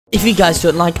If you guys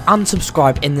don't like,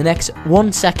 unsubscribe in the next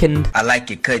 1 second. I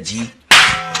like it, cut G.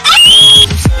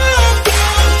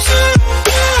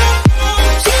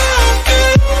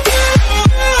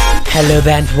 Hello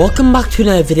there and welcome back to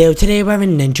another video. Today we're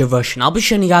in Ninja Rush and I'll be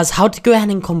showing you guys how to go ahead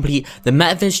and complete the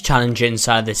Metaverse challenge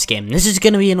inside this game. This is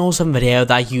going to be an awesome video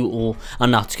that you all are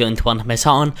not going to want to miss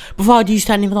out on. Before I do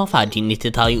start anything off, I do need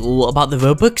to tell you all about the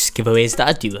Robux giveaways that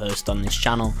I do host on this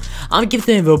channel. I'm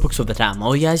giving the Robux all the time.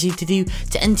 All you guys need to do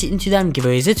to enter into them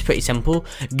giveaways, it's pretty simple.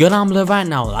 Go down below right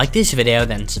now, like this video,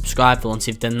 then subscribe. Once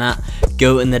you've done that,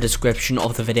 go in the description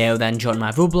of the video, then join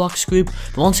my Roblox group.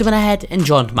 Once you went ahead and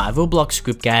joined my Roblox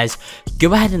group, guys,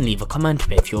 go ahead and leave a comment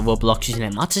with your Roblox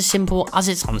username. That's as simple as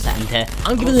it sounds to enter.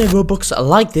 I'm giving the Robux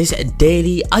like this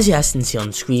daily, as you guys can see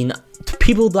on screen, to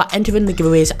people that enter in the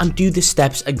giveaways and do the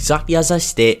steps exactly as I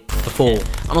state before.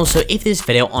 And also, if this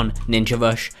video on Ninja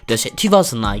Rush does hit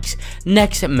 2,000 likes,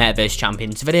 next Metaverse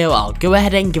Champions video, I'll go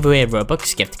ahead and give away a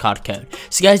Robux gift card code.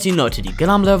 So guys, do know what to do. Go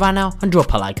down below right now and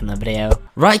drop a like on the video.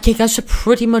 Right, okay guys, so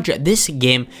pretty much this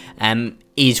game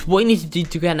is what you need to do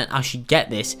to go ahead and actually get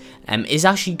this is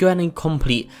actually go ahead and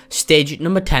complete stage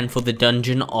number 10 for the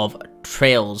Dungeon of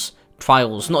Trials,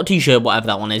 not too sure whatever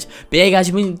that one is, but yeah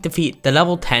guys, we need to defeat the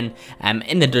level 10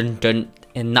 in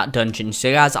that dungeon.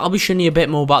 So guys, I'll be showing you a bit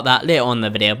more about that later on in the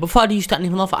video. Before I do start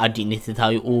anything off, I do need to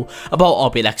tell you all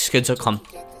about RBLXcodes.com.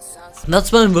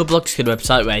 That's my Roblox code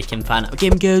website where you can find out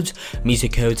game codes,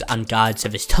 music codes and guides. So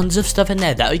there's tons of stuff in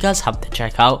there that you guys have to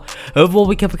check out. Overall,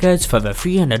 we cover codes for over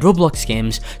 300 Roblox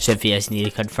games, so if you guys need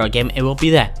a code for a game, it will be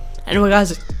there. Anyway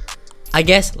guys, I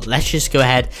guess let's just go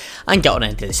ahead and get on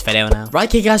into this video now. Right,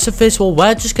 okay guys, so first of all,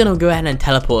 we're just gonna go ahead and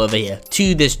teleport over here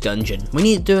to this dungeon. We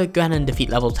need to go ahead and defeat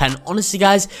level 10. Honestly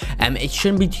guys, it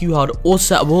shouldn't be too hard.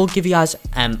 Also, I will give you guys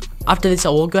after this, I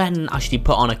will go ahead and actually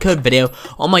put on a code video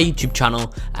on my YouTube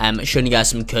channel, showing you guys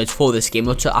some codes for this game,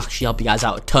 which will actually help you guys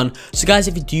out a ton. So guys,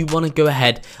 if you do want to go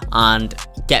ahead and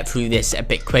get through this a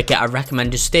bit quicker, I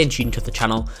recommend just staying tuned to the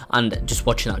channel and just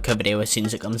watching that code video as soon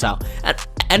as it comes out. And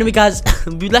anyway guys,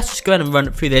 let's just go ahead and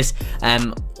run through this.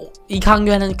 You can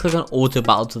go ahead and click on auto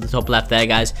battle to the top left there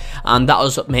guys, and that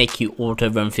will make you auto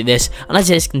run through this. And as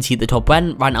you guys can see, the top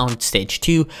one right now on stage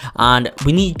 2, and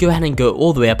we need to go ahead and go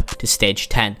all the way up to stage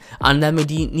 10, and then we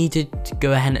need to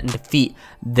go ahead and defeat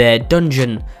the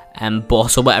dungeon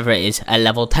boss or whatever it is at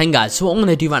level 10 guys. So what I'm going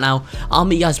to do right now, I'll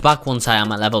meet you guys back once I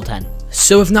am at level 10.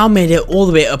 So we've now made it all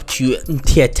the way up to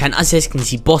tier 10, as you guys can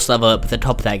see, boss level up at the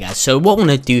top there guys. So what I'm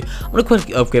going to do, I'm going to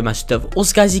quickly upgrade my stuff.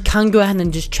 Also guys, you can go ahead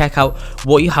and just check out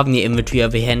what you have in your inventory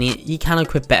over here, and you can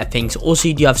equip better things. Also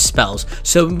you do have spells,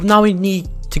 so now we need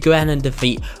to go ahead and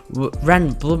defeat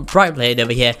Wren Bright Blade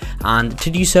over here, and to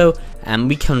do so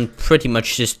we can pretty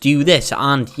much just do this,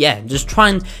 and yeah, just try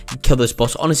and kill this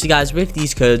boss. Honestly guys, with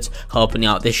these codes helping you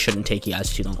out, this shouldn't take you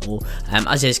guys too long at all.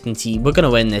 As you guys can see, we're gonna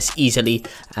win this easily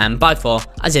by far.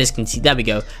 As you guys can see, there we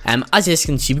go. As you guys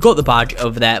can see, we got the badge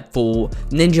over there for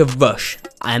Ninja Rush.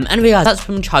 Anyway guys, that's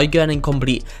pretty much how you go ahead and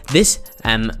complete this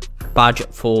badge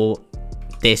for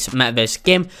this Metaverse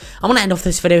game. I'm gonna end off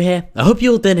this video here. I hope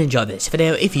you all did enjoy this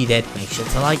video. If you did, make sure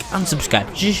to like and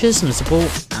subscribe. Just show some support,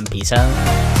 and peace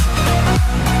out.